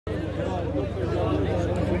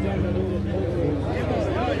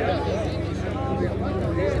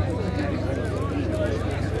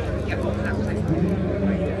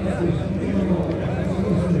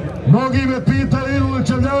Mnogi me pitali idu li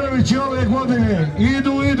Čavljarevići ove godine.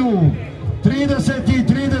 Idu. 30. i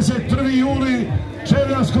 31. juli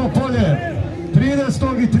Čevljansko polje.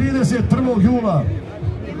 30. i 31. jula.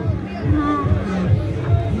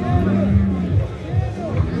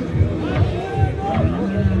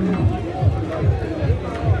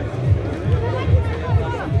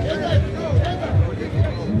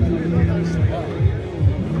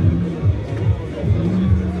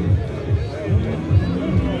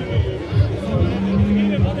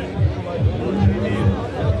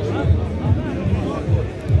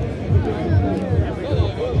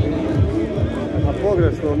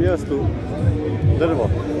 Pogrešnom mjestu drvo.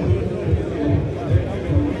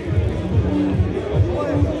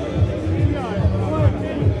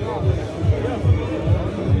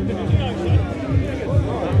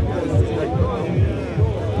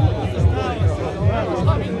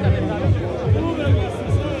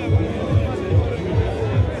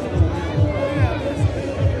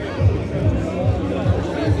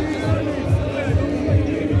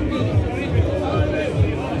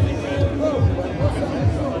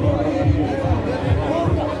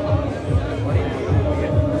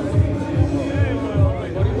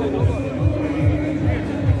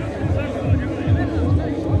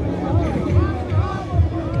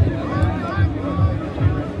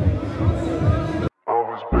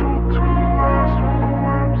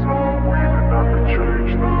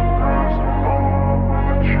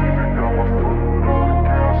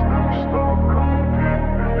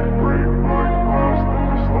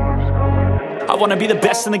 I wanna be the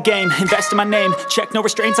best in the game, invest in my name, check no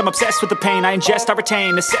restraints, I'm obsessed with the pain. I ingest, I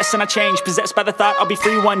retain, assess and I change, possessed by the thought I'll be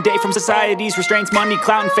free one day from society's restraints. Money,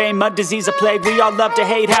 clout and fame, mud, disease, a plague. We all love to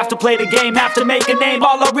hate, have to play the game, have to make a name.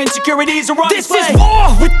 All our insecurities are on display. This is war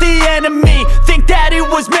with the enemy, think that it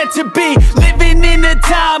was meant to be. Living in a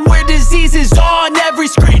time where disease is on every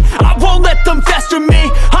screen. I won't let them fester me,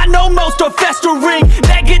 I know most are festering.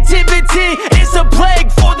 Negativity is a plague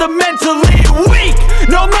for the mentally weak.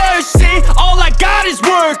 No mercy, all I got is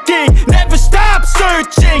working. Never stop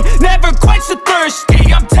searching, never quench the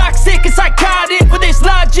thirsty. I'm toxic and psychotic, with this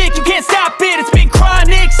logic you can't stop it. It's been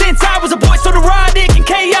chronic since I was a boy, so neurotic and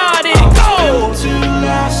chaotic. Built to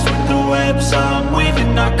last with the webs I'm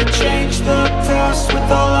weaving. I could change the past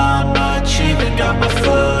with all I'm achieving. Got my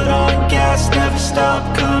foot on gas, never stop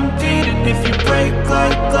competing. If you break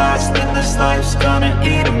like glass, then this life's gonna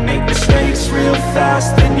eat 'em. Make mistakes real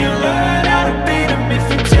fast, then you learn how to beat 'em. If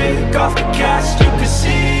you take off the cast, you can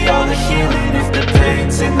see all the healing. If the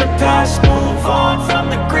pain's in the past, move on from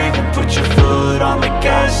the grave and put your foot on the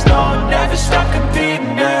gas. No, never stop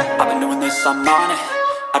competing, yeah. I've been doing this, I'm on it.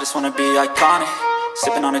 I just wanna be iconic.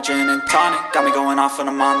 Sipping on a gin and tonic, got me going off when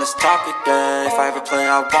I'm on this topic, yeah. If I ever play,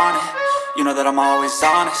 I want it. You know that I'm always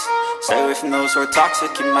honest. Stay away from those who are toxic.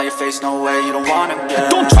 Keep them out your face, no way, you don't want them, yeah.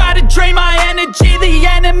 Don't try to drain my energy. The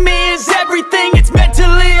enemy is everything. It's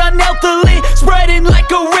mentally, unhealthily, spreading like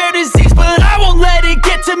a rare disease. But I won't let it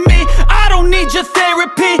get to me. I don't need your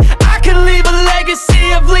therapy. I can leave a legacy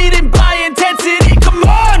of leading by intensity. Come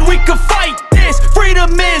on, we can fight this.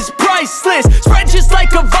 Freedom is priceless, spread just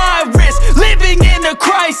like a virus. Living in a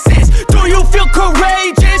crisis. Do you feel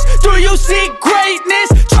courageous? Do you seek greatness?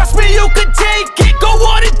 Trust me, you can take it. Go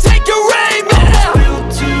on and take your aim, yeah. I was built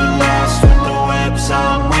to last with the webs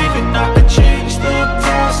I'm weaving. I could change the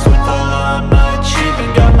past with all I'm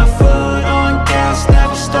achieving. Got my foot on gas,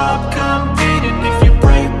 never stop competing. If you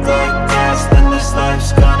break like glass, then this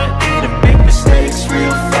life's gonna eat 'em. Make mistakes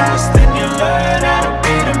real fast, then you learn how to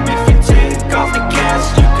beat 'em. If you take off the cast,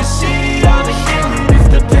 you can see all the healing. If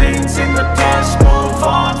the pain's in the past, move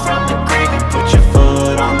on from the grave and put your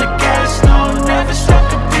foot on the gas. No, never stop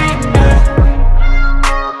competing, yeah.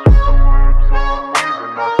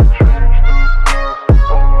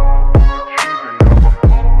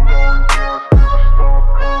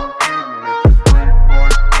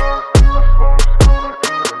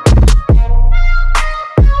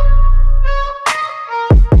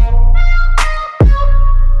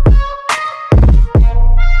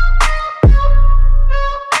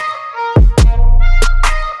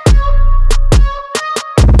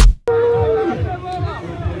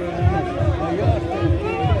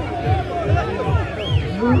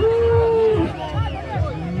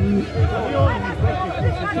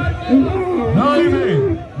 Naime,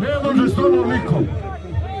 ne može s tobom nikom.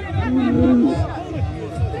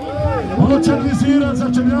 Hoće vizirat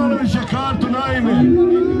za Čevljanovića kartu, Naime.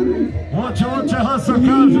 Hoće, Hasan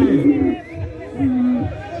kaže.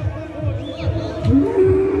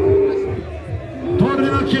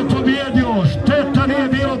 Tornjak je pobjedio, šteta nije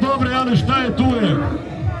bilo dobre, ali šta je tu je?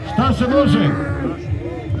 Šta se može?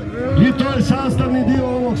 I to je sastavni dio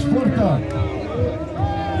ovog sporta.